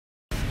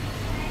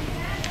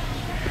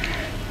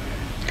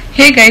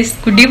Hey guys,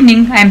 good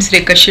evening. I am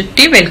Sreka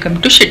Shetty. Welcome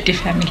to Shetty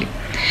family.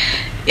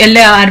 ಎಲ್ಲ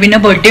ಆರ್ವಿನ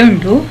birthday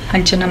ಉಂಟು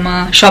ಅಂಚೆ ನಮ್ಮ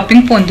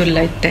shopping ಪೋಂದುಲ್ಲ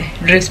ಐತೆ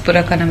ಡ್ರೆಸ್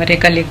ಪೂರ ಕನವರೆ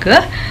ಕಲಿಕ್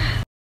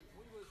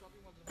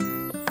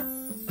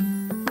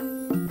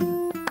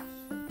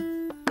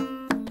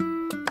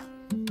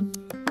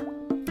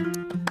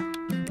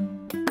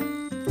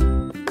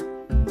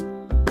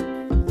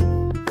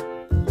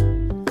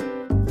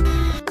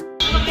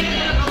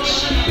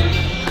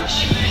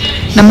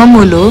ನಮ್ಮ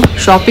ಮೂಲು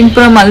ಶಾಪಿಂಗ್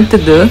ಪೂರ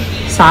ಮಲ್ತದ್ದು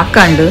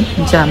ಸಾಕಂಡು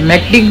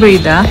ಮೆಟ್ಟಿಗೆ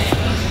ಬೈದ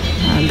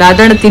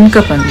ದಾದಾಡ ತಿನ್ಕ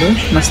ಬಂದು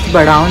ಮಸ್ತ್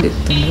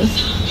ಬಡಾವಂದಿತ್ತು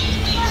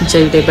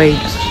ಜೈಡೆ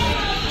ಬೈದ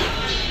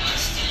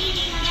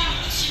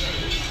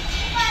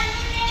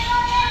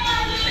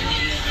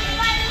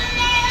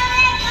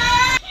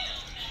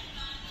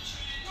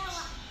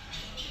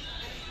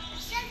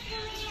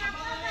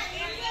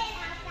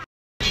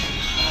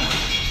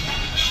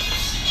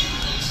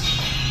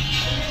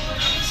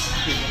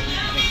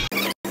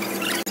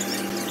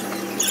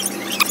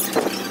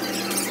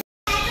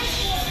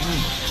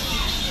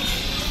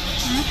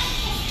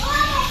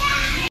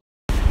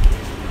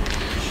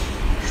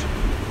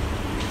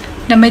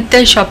ನಮ್ಮತ್ತೆ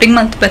ಶಾಪಿಂಗ್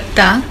ಮಲ್ತ್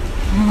ಬತ್ತಾ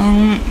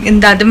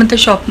ಇಂದಾದ ಮತ್ತೆ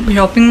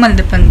ಶಾಪಿಂಗ್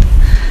ಮಲ್ದೆ ಬಂದು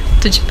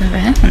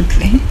ತುಜ್ಪವೆ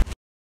ಅಂತಲೇ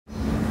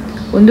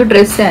ಒಂದು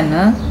ಡ್ರೆಸ್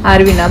ಏನು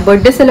ಆರ್ವಿನ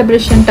ಬರ್ಡೇ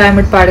ಸೆಲೆಬ್ರೇಷನ್ ಟೈಮ್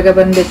ಪಾಡ್ಗ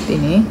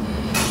ಬಂದಿರ್ತೀನಿ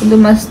ಒಂದು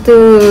ಮಸ್ತ್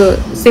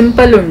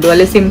ಸಿಂಪಲ್ ಉಂಡು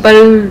ಅಲ್ಲಿ ಸಿಂಪಲ್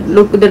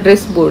ಲುಕ್ದ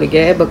ಡ್ರೆಸ್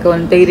ಬೋರ್ಡ್ಗೆ ಬಕ್ಕ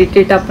ಒಂದು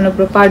ಇರಿಟೇಟ್ ಅಪ್ಪನ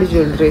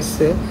ಪಾಡಿಜೋಳು ಡ್ರೆಸ್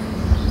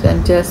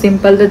ಅಂಚ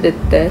ಸಿಂಪಲ್ದ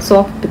ದೆತ್ತೆ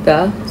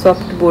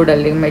ಸಾಫ್ಟ್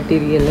ಬೋರ್ಡಲ್ಲಿ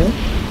ಮೆಟೀರಿಯಲ್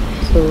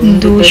ಸೊ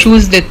ಒಂದು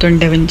ಶೂಸ್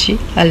ದೆತ್ತುಂಡೆ ಒಂಜಿ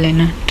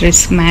ಅಲ್ಲೇನ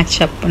ಡ್ರೆಸ್ ಮ್ಯಾಚ್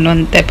ಅಪ್ಪನ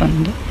ಅಂತೆ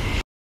ಬಂದು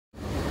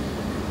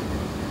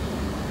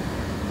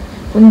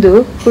ಒಂದು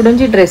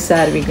ಕುಡಂಜಿ ಡ್ರೆಸ್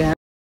ಆರ್ವಿಗ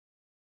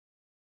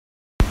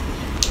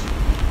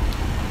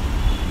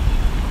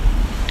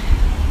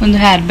ಒಂದು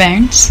ಹೇರ್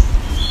ಬ್ಯಾಂಡ್ಸ್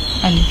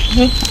ಅಲ್ಲಿ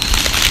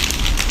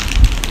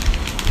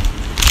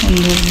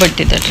ಒಂದು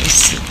ಬಟ್ಟೆದ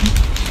ಡ್ರೆಸ್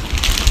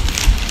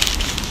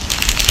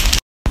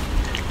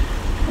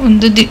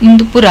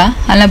ಒಂದು ಪುರ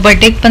ಅಲ್ಲ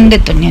ಬರ್ಡೇಗೆ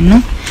ಬಂದಿತ್ತು ನೀನು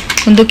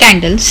ಒಂದು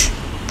ಕ್ಯಾಂಡಲ್ಸ್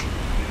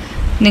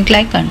ನಿಂಗೆ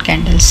ಲೈಕ್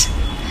ಕ್ಯಾಂಡಲ್ಸ್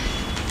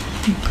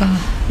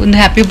ಒಂದು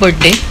ಹ್ಯಾಪಿ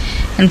ಬರ್ಡೇ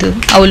ಅಂದು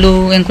ಅವಳು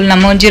ಎಂಕುಲು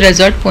ನಮ್ಮ ಒಂಜಿ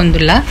ರೆಸಾರ್ಟ್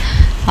ಪೋಂದುಲ್ಲ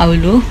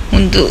ಅವಳು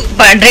ಒಂದು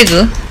ಪಾಡ್ರೆಗ್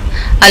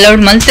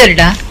ಅಲೌಡ್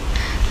ಮಲ್ತೆರ್ಡ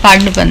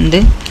ಪಾಡ್ನು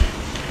ಬಂದು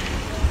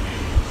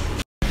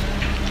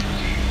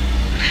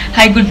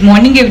ಹಾಯ್ ಗುಡ್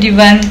ಮಾರ್ನಿಂಗ್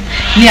ಎವ್ರಿವನ್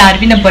ನೀ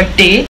ಆರ್ವಿನ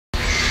ಬರ್ಡೇ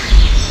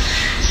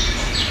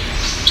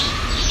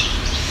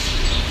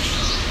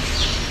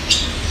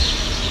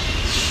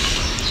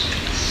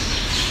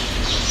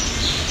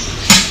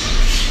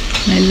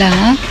ಎಲ್ಲ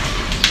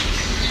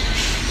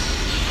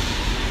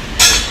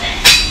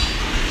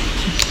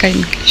ಕೈ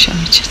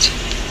ಕ್ಷಮಿಸಿ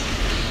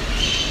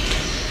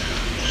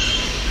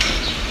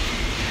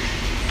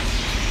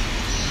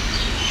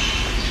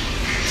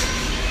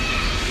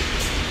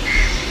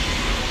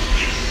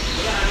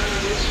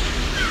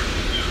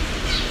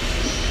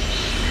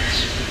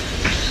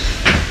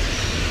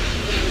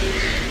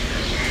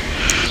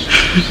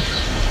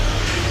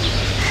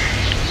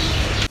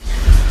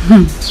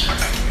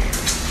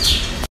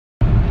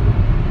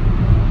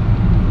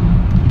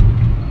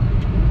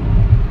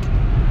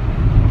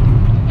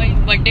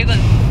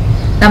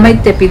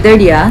ನಮ್ಮೈತೆ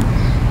ಪಿದಡಿಯ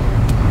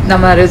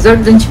ನಮ್ಮ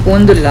ರೆಸಾರ್ಟ್ ದಂಚಿ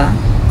ಪೋಂದುಲ್ಲ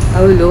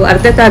ಅವಳು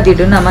ಅರ್ಧ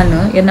ತಾದಿಡು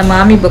ನಮ್ಮನ್ನು ಎನ್ನ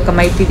ಮಾಮಿ ಬೊಕ್ಕ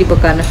ಮೈತಿದಿ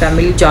ಬೊಕ್ಕ ನನ್ನ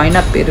ಫ್ಯಾಮಿಲಿ ಜಾಯಿನ್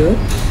ಅಪ್ಪಿರು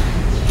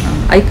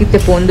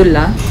ಐಕಿತ್ತೆ ಪೋಂದುಲ್ಲ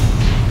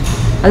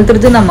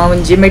ಅಲ್ತ್ರದ್ದು ನಮ್ಮ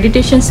ಒಂಜಿ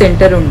ಮೆಡಿಟೇಷನ್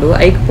ಸೆಂಟರ್ ಉಂಡು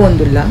ಐಕ್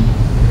ಪೋಂದುಲ್ಲ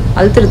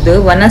ಅಲ್ತ್ರದ್ದು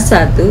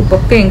ವನಸಾದ್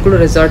ಬೊಕ್ಕ ಎಂಕುಳು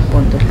ರೆಸಾರ್ಟ್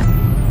ಪೋಂದುಲ್ಲ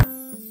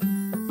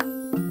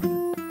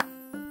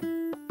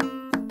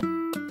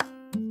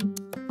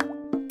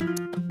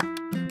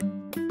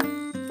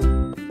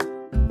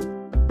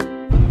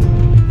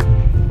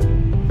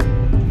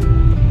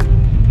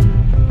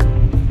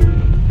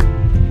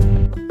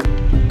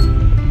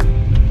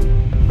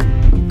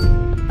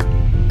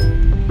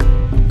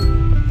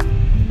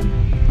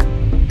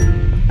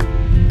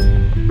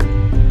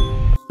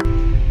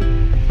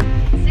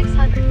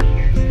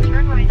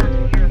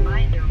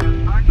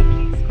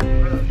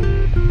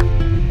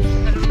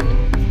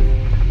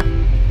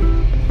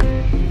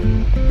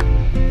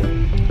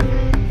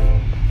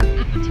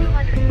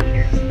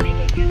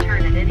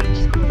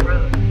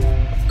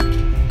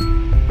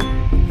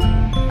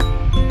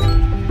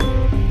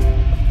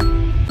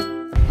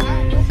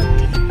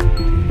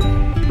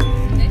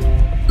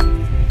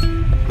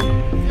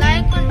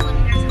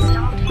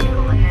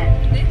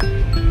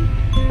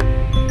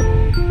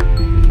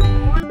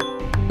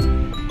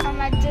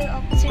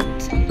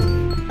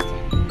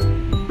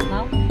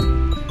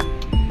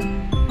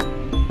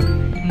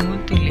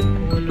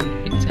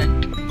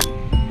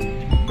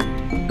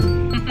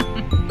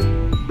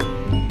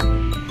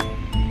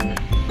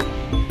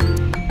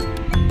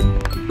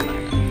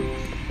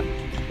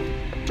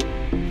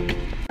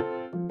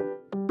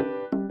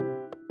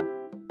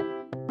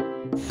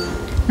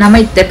ನಮ್ಮ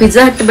ಇತ್ತೆ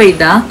ಪಿಜ್ಜಾ ಹಟ್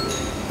ಬೈದ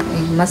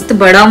ಮಸ್ತ್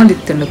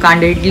ಬಡಾವಂದಿತ್ತು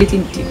ಕಾಂಡೆ ಇಡ್ಲಿ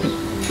ತಿಂತಿದ್ವಿ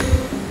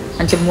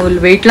ಅಂಚೆ ಮೂಲ್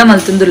ವೆಯ್ಟ್ಲ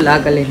ಮಲ್ತುಂದುಲ್ಲ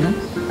ಆಗಲೇನು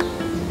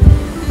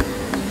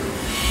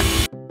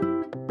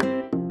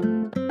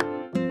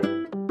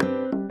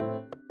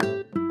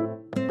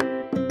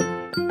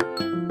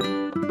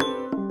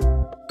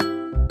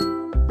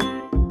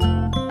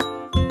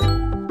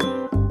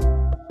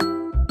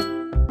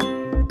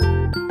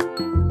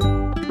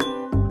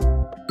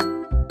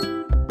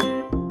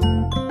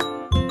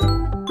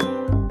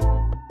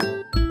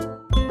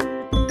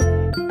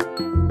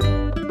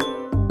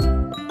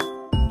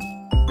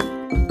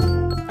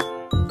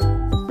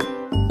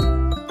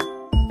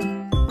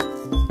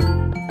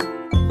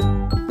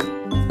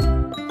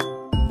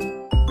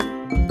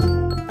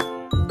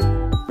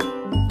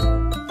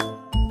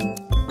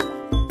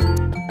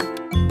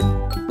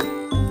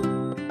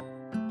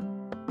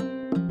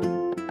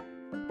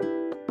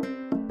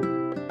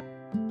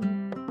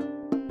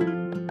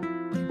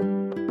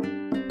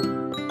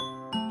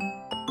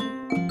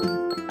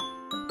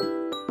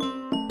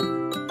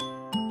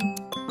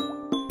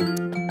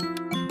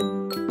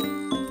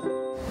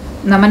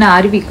ನಮ್ಮನೆ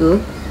ಆರ್ವಿಗೂ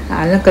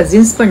ಅಲ್ಲ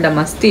ಕಸಿನ್ಸ್ ಪಂಡ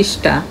ಮಸ್ತ್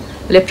ಇಷ್ಟ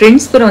ಅಲ್ಲ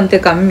ಫ್ರೆಂಡ್ಸ್ ಬರೋಂತೆ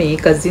ಕಮ್ಮಿ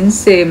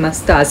ಕಸಿನ್ಸೇ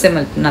ಮಸ್ತ್ ಆಸೆ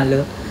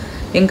ಮಲ್ಪನಾಲು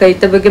ಎಂಕ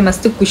ಐತ ಬಗ್ಗೆ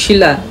ಮಸ್ತ್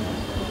ಖುಷಿಲ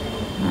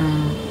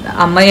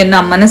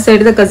ಅಮ್ಮನ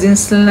ಸೈಡ್ದ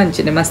ಕಸಿನ್ಸ್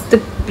ಅಂಚನೆ ಮಸ್ತ್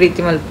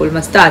ಪ್ರೀತಿ ಮಲ್ಪೋಲು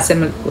ಮಸ್ತ್ ಆಸೆ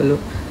ಮಲ್ಪೋಲು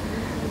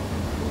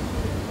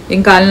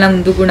ಎಂಕ ಅಲ್ಲಿ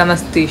ನಮ್ದು ಗುಣ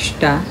ಮಸ್ತ್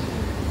ಇಷ್ಟ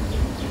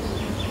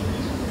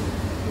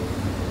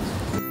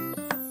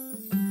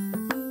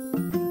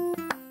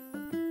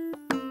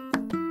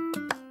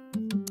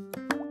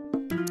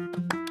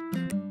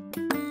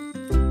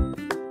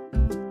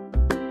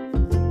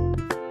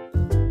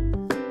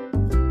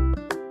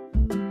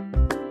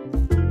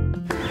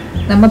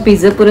ನಮ್ಮ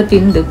ಪಿಜ್ಜಾ ಪೂರ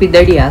ತಿಂದು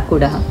ಪಿದಡಿಯ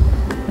ಕೂಡ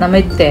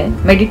ನಮ್ಮತ್ತೆ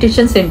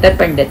ಮೆಡಿಟೇಷನ್ ಸೆಂಟರ್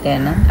ಪಂಡತೆ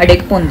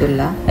ಅಡೆಕ್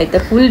ಪೊಂದುಲ್ಲ ಆಯ್ತಾ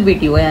ಫುಲ್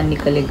ವಿಡಿಯೋ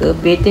ಅನ್ನಿಕಲಿಗೆ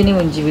ಬೇತೇನೆ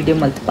ಒಂಜಿ ವಿಡಿಯೋ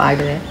ಮಲ್ತು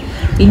ಪಾಡ್ರೆ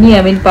ಇನ್ನು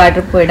ಅವಿನ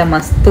ಪಾಡ್ರೆ ಪೋಯ್ಡ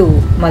ಮಸ್ತು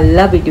ಮಲ್ಲ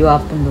ವಿಡಿಯೋ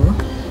ಆಪುಂಡು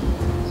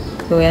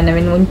ಸೊ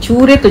ನವೀನ್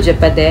ಒಂಚೂರೇ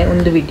ತುಜಪದೆ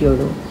ಒಂದು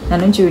ವಿಡಿಯೋಡು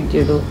ನಾನೊಂಚು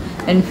ವಿಡಿಯೋಡು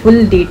ಆ್ಯಂಡ್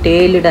ಫುಲ್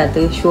ಡೀಟೇಲ್ಡ್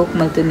ಅದು ಶೋಕ್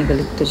ಮಲ್ತು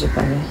ನಿಗಲಿಗೆ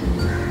ತುಜಪಾಡೆ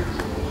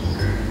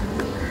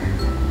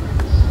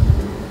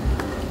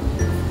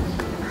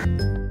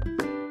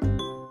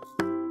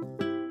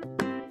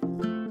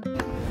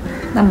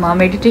ನಮ್ಮ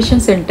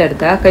ಮೆಡಿಟೇಷನ್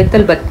ಸೆಂಟರ್ದ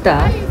ಕೈತಲ್ ಬತ್ತ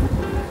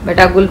ಬಟ್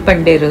ಅಗುಲ್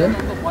ಪಂಡೇರು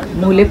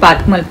ಮೂಲೆ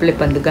ಪಾರ್ಕ್ ಮಲ್ಪಲೆ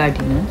ಬಂದು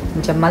ಗಾಡಿನ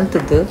ಇಂಚ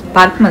ಮಲ್ತದ್ದು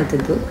ಪಾರ್ಕ್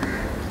ಮಲ್ತದ್ದು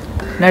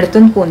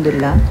ನಡ್ತಂದು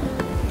ಪೋಂದಿಲ್ಲ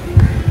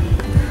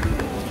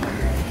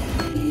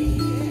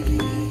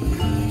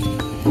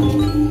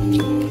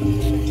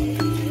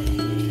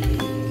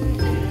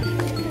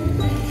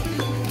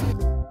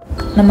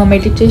ನಮ್ಮ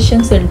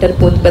ಮೆಡಿಟೇಷನ್ ಸೆಂಟರ್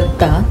ಪೋದ್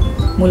ಬತ್ತ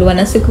ಮೂಲ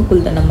ವನಸಕ್ಕೆ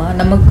ಕುಲ್ದ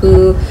ನಮಕ್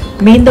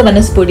ಮೇಂದ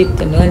ವನಸ್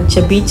ಪೊಡಿತ್ತನು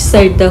ಅಂಚ ಬೀಚ್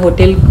ಸೈಡ್ ದ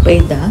ಹೋಟೆಲ್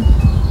ಬೈದ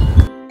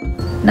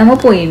ನಮ್ಮ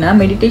ಪೋಯಿನ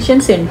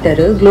ಮೆಡಿಟೇಷನ್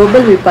ಸೆಂಟರ್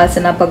ಗ್ಲೋಬಲ್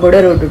ವಿಪಾಸನ ಪಗೋಡ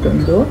ರೋಡ್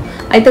ಉಂಡು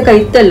ಐತ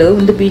ಕೈತಲ್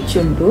ಒಂದು ಬೀಚ್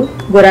ಉಂಡು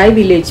ಗೊರಾಯ್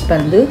ವಿಲೇಜ್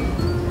ಬಂದು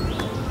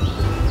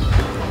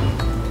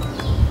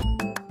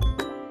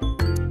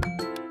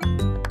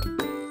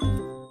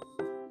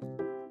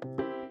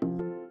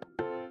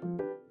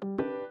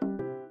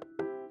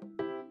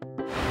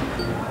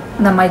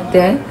ನಮ್ಮ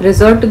ಐತೆ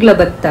ರೆಸಾರ್ಟ್ಗಳ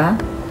ಬತ್ತ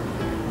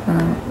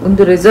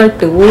ಒಂದು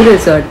ರೆಸಾರ್ಟ್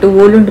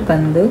ಓಲುಂಡು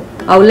ಬಂದು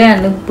ಅವಲೇ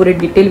ಅನ್ನು ಪೂರ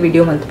ಡೀಟೇಲ್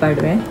ವಿಡಿಯೋ ಮಲ್ತು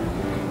ಪಾಡ್ವೆ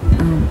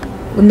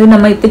ಒಂದು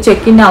ನಮ್ಮ ಇತ್ತೆ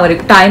ಚೆಕ್ ಇನ್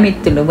ಅವ್ರಿಗೆ ಟೈಮ್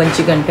ಇತ್ತು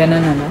 1 ಗಂಟೆನ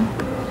ನಾನು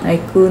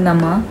ಐಕು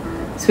ನಮ್ಮ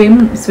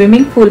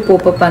ಸ್ವಿಮ್ಮಿಂಗ್ ಪೂಲ್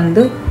ಪೋಪ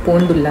ಬಂದು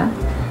ಪೋಂದುಲ್ಲ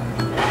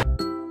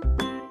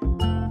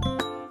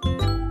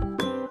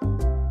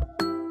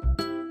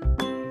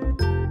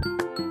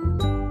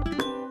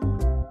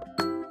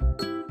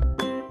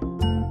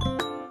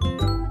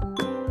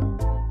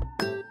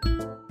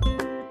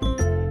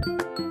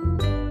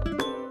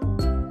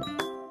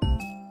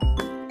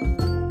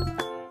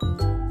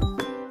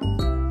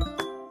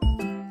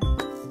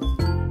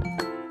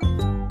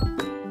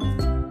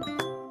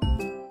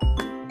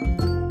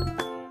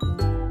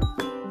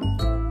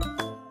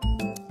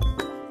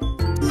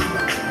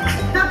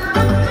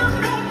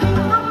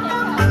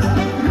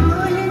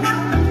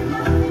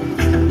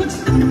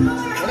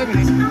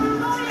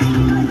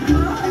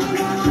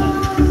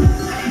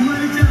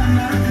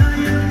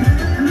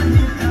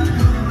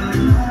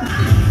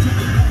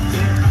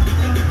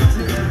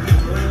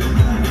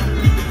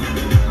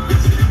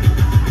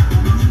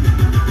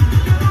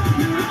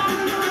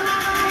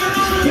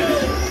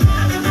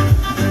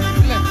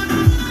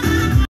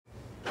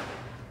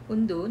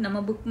ಒಂದು ನಮ್ಮ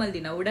ಬುಕ್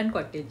ಮಲ್ದಿನ ವುಡನ್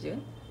ಕಾಟೇಜ್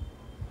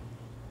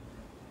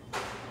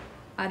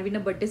ಆರ್ವಿನ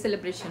ಬರ್ಡೇ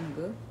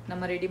ಸೆಲೆಬ್ರೇಷನ್ಗೆ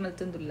ನಮ್ಮ ರೆಡಿ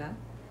ಮಲ್ತಂದುಲ್ಲ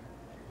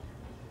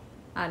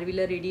ಆರ್ವಿಲ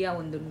ರೆಡಿ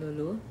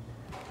ಆವೊಂದುಂಡು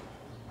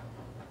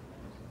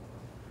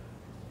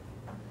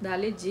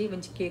ದಾಲೆಜ್ಜಿ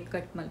ಒಂಜಿ ಕೇಕ್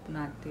ಕಟ್ ಮಲ್ಪುನ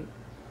ಆತಿ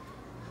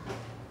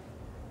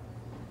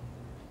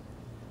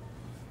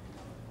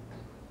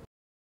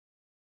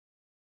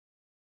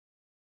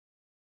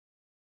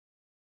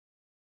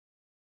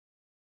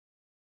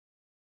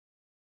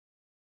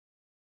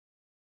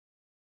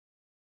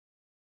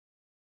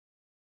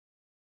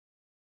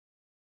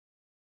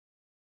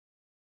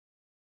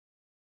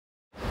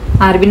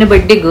ಆರ್ವಿನ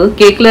ಬರ್ಡೇಗೆ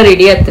ಕೇಕ್ಲ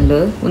ರೆಡಿ ಆತಲ್ಲ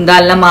ಒಂದು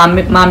ಅಲ್ಲ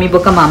ಮಾಮಿ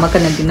ಬೊಕ್ಕ ಮಾಮ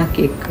ಕನ್ನದಿನ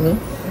ಕೇಕ್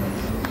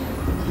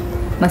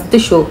ಮಸ್ತ್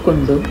ಶೋಕ್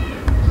ಉಂಡು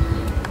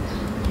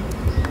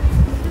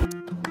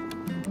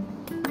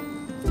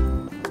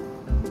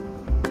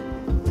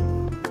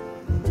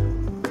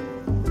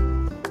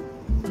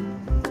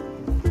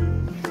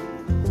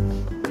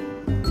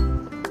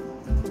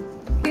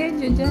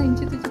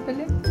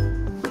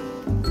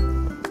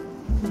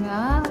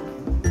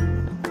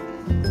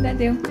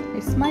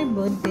It's my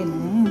birthday,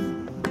 no?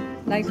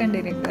 Like and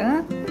direct,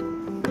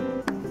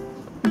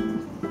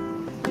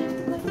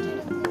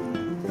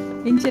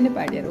 ಇಂಚನೆ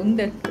ಪಾಡ್ಯಾರ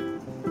ಒಂದಟ್ಟು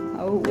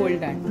ಅವು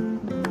ಓಲ್ಡ್ ಆ್ಯಂಡ್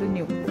ಒಂದು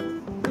new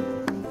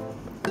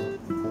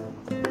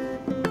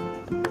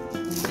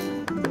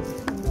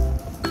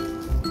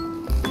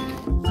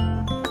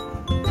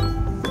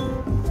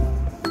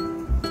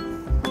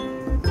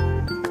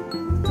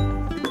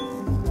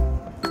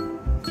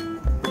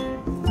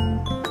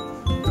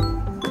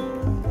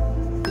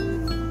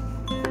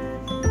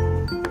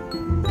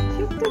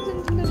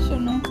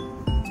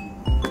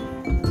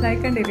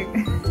like and direct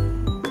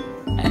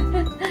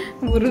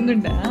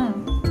urundunda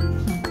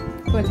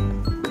kole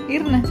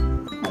irna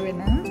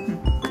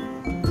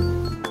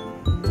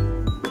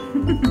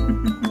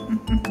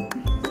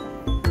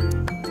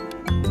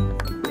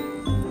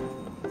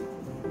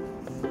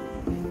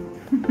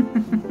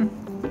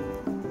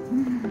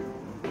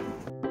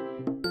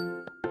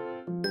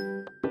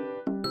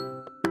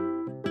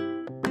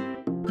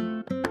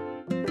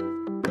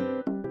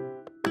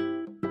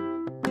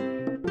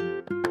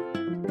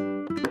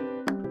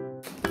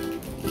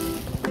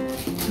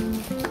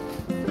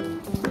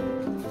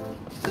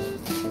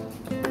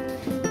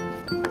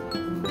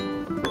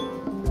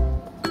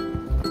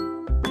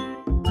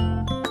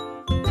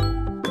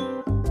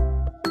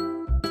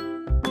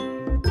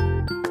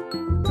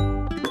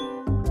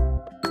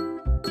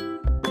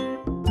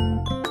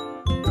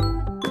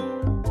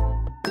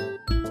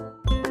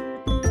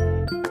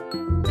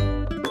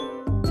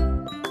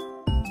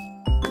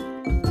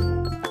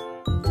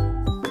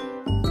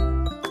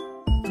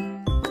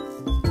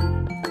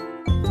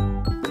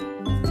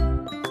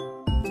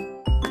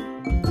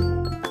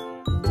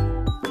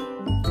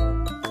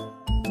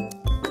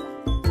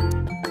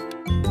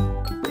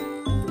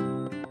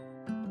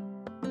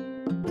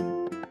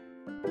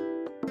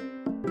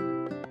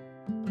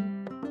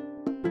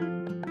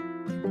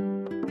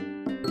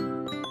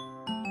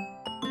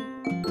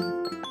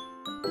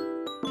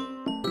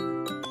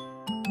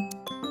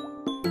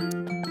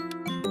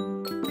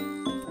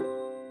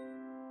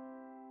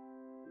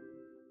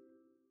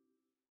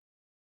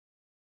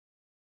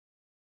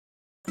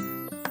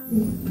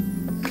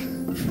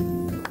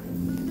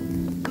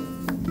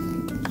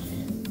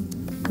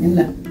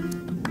ಇಲ್ಲ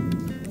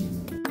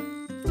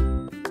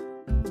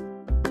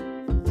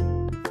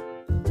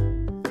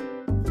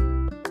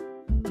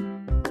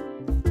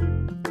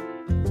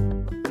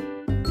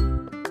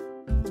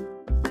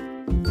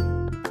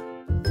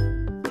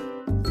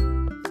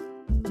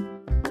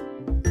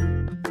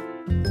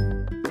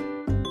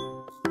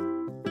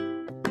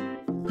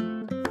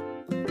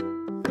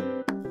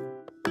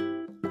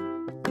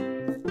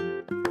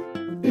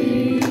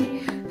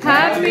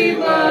Happy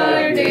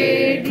birthday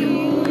to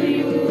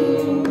you.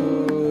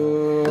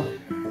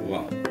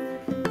 Wow.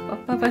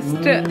 Papa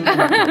first.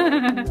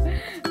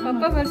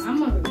 Papa first.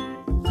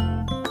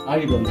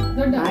 ಆಗಿ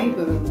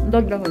ಬಂದು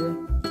ದೊಡ್ಡ ಹೋದ.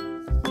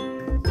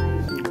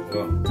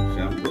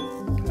 ಶಾಂಪು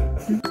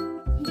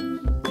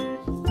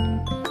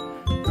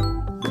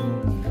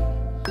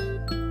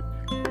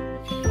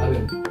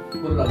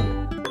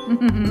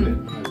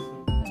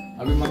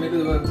अभी मम्मी तो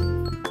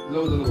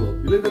लो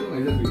इले तक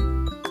नहीं जाती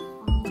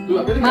तू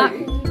अकेले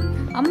खाएगी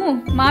ಅಮ್ಮು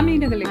ಮಾಮಿ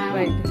ನಗಲಿ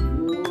ರೈಟ್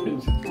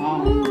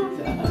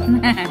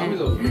मम्मी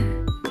लो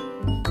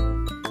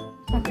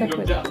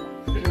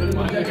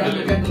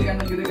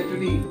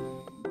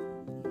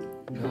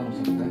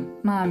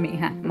ಮಾಮಿ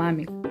ಹಾ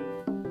ಮಾಮಿ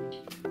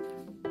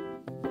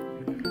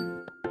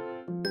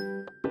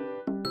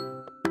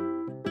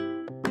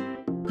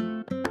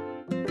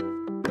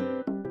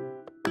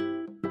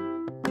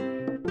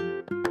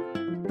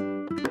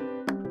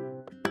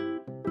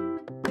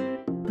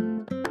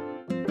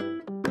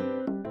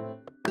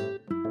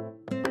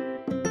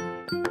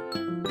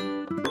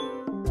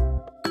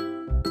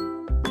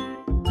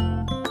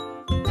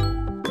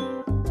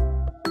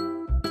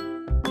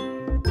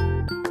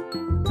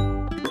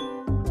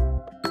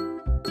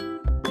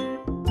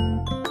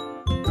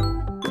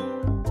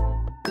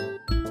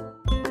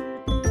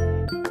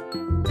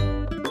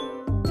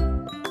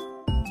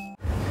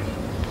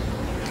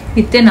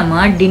ಇತ್ತೆ ನಮ್ಮ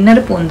ಡಿನ್ನರ್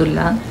ಪೋಂದುಲ್ಲ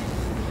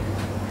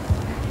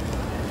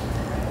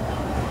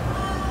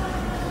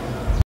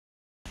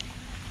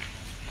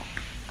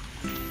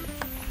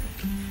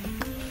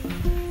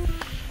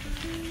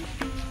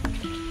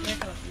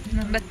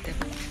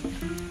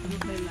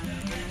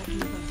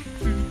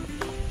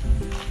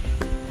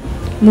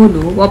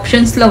ಮೂಲು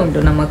ಆಪ್ಷನ್ಸ್ ಲ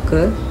ಉಂಟು ನಮಕ್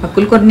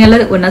ಅಕ್ಕುಲ್ ಕೊರ್ನೆಲ್ಲ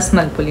ಒನಸ್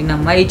ಮಲ್ಪೊಲಿ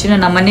ನಮ್ಮ ಈಚಿನ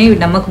ನಮ್ಮನೆ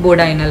ನಮಕ್ ಬೋಡ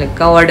ಐನ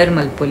ಲೆಕ್ಕ ಆರ್ಡರ್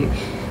ಮಲ್ಪೊಲಿ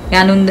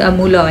ಯಾನೊಂದು ಆ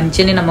ಮೂಲ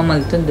ಅಂಚೆನೆ ನಮ್ಮ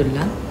ಮಲ್ತೊಂದುಲ್ಲ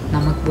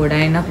ನಮಕ್ ಬೋಡ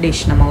ಐನ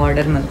ಡಿಶ್ ನಮ್ಮ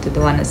ಆರ್ಡರ್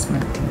ಮಲ್ತದ್ದು ಒನಸ್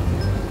ಮಲ್ತೀನಿ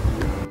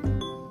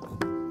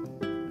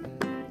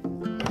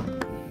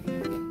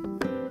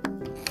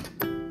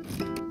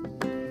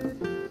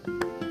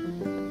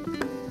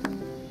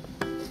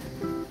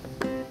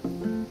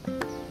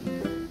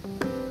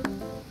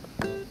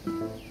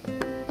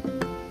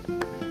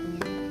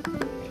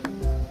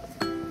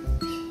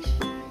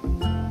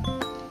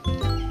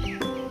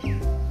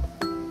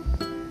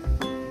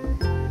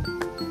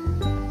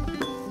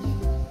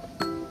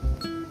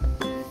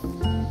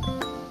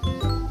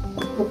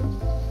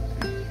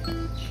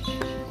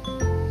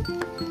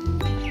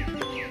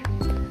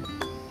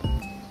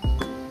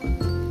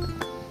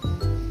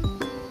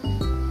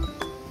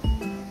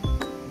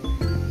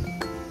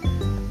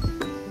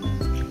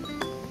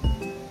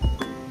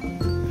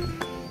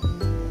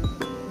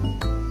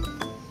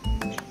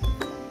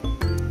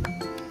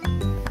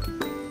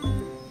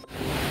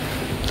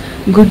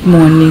ಗುಡ್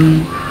ಮಾರ್ನಿಂಗ್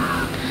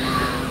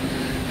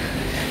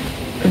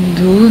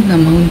ಒಂದು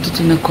ನಮ್ಮ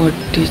ಒಂದು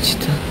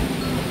ಕಾಟೇಜ್ದ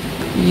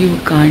ಇವು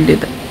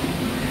ಕಾಂಡಿದ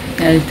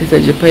ಆಯ್ತು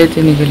ಸಜ್ಜೆ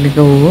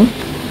ಪೈತನಿಗಲ್ಲಿಗವು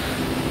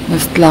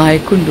ಮಸ್ತ್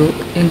ಲಾಯ್ಕೊಂಡು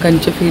ಹೆಂಗೆ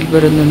ಕಂಚೆ ಫೀಲ್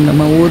ಬರೋದು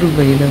ನಮ್ಮ ಊರು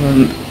ಬೈದ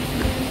ಒಂದು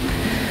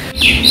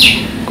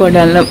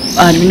ಕೊಡಲ್ಲ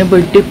ಅರ್ವಿನ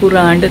ಬಡ್ಡೆ ಪೂರ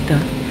ಆಂಡತ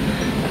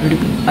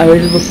ಅವಳ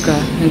ಬೊಕ್ಕ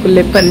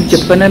ಹೆಂಗೆ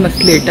ಜಪ್ಪನ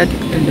ಮಸ್ತ್ ಲೇಟ್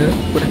ಆಗಿತ್ತು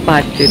ಪೂರ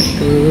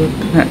ಪಾತಿರ್ತು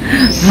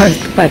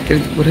ಮಸ್ತ್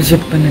ಪಾತಿರ್ತು ಪೂರ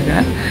ಜಪ್ಪನಾಗ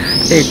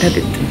ಲೇಟ್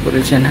ಆಗಿತ್ತು ಪೂರ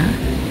ಜನ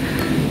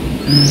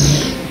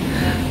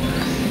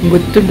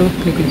ಗೊತ್ತುಂಡು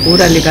ನಿಮಗೆ ಪೂರ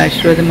ಅಲ್ಲಿಗೆ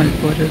ಆಶೀರ್ವಾದ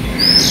ಮಲ್ಪೋರು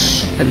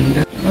ಅಂದ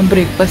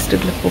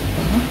ಬ್ರೇಕ್ಫಾಸ್ಟ್ಗೆಲ್ಲ ಪಪ್ಪ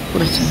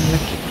ಪೂರ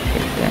ಚೆನ್ನಾಗಿ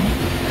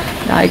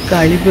ಆಯ್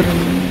ಗಾಳಿ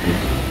ಬರೋದು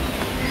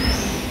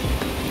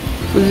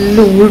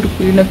ಫುಲ್ಲು ಊಟ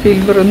ಪೂರಿನ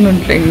ಫೀಲ್ ಬರೋದು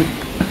ಉಂಟು ಹೆಂಗೆ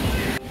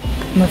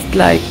ಮಸ್ತ್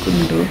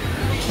ಲಾಯ್ಕೊಂಡು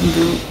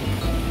ಒಂದು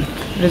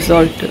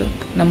ರೆಸಾರ್ಟ್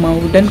ನಮ್ಮ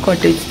ವುಡನ್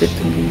ಕಾಟೇಜ್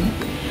ತೆತ್ತಂದಿನಿ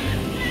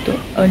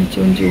ಅಂಚೆ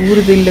ಒಂಚಿ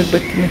ಊರದಿಲ್ಲಕ್ಕೆ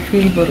ಬರ್ತೀನಿ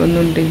ಫೀಲ್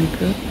ಬರೋದುಂಟು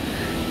ಹಿಂಗೆ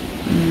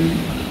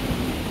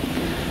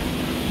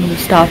ಒಂದು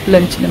ಸ್ಟಾಫ್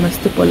ಲಂಚ್ನ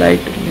ಮಸ್ತ್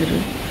ಪೊಲೈಟ್ ಇರು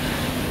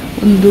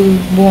ಒಂದು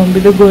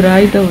ಬಾಂಬೆದ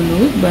ಗೊರಾಯ್ದವಳು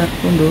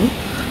ಬರ್ಕೊಂಡು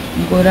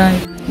ಗೊರಾಯ್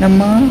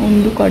ನಮ್ಮ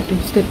ಒಂದು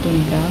ಕಾಟೇಜ್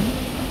ತೆತ್ತುಂಡ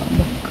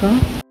ಬೊಕ್ಕ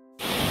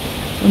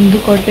ಒಂದು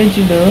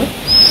ಕಾಟೇಜ್ದ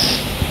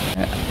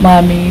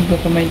ಮಾಮಿ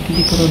ಬೊಕ್ಕ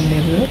ಮೈತಿದಿ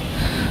ಕೊರೊಂಡೇರು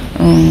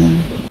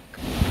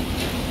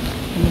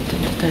ಮತ್ತು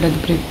ತಡದ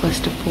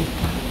ಬ್ರೇಕ್ಫಾಸ್ಟ್ ಪೋಪ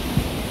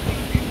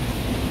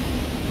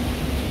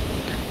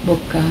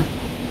ಬೊಕ್ಕ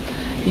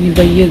ಇನ್ನು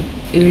ಬಯ್ಯ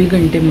 7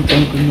 ಗಂಟೆ ಮುಟ್ಟ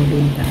ಅನ್ಕೊಂಡು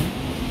ಅಂತ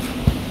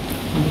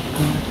ಬೊಕ್ಕ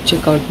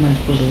ಚೆಕ್ಔಟ್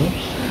ಮಾಡಿಕೊಡು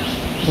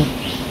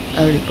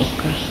ಅವಳಿಗೆ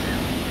ಬೊಕ್ಕ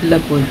ಎಲ್ಲ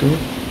ಬೋದು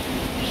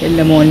ಎಲ್ಲ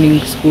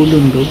ಮಾರ್ನಿಂಗ್ ಸ್ಕೂಲ್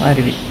ಉಂಡು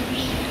ಆರ್ವಿ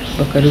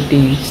ಬೊಕ್ಕ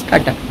ರುಟೀನ್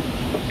ಸ್ಟಾರ್ಟ್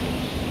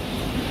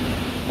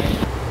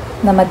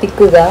ನಮ್ಮ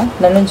ತಿಕ್ಕುಗ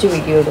ನನ್ನೊಂಚಿ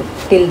ವಿಡಿಯೋಡು.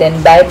 Till then,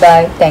 bye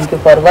bye. Thank you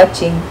for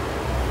watching.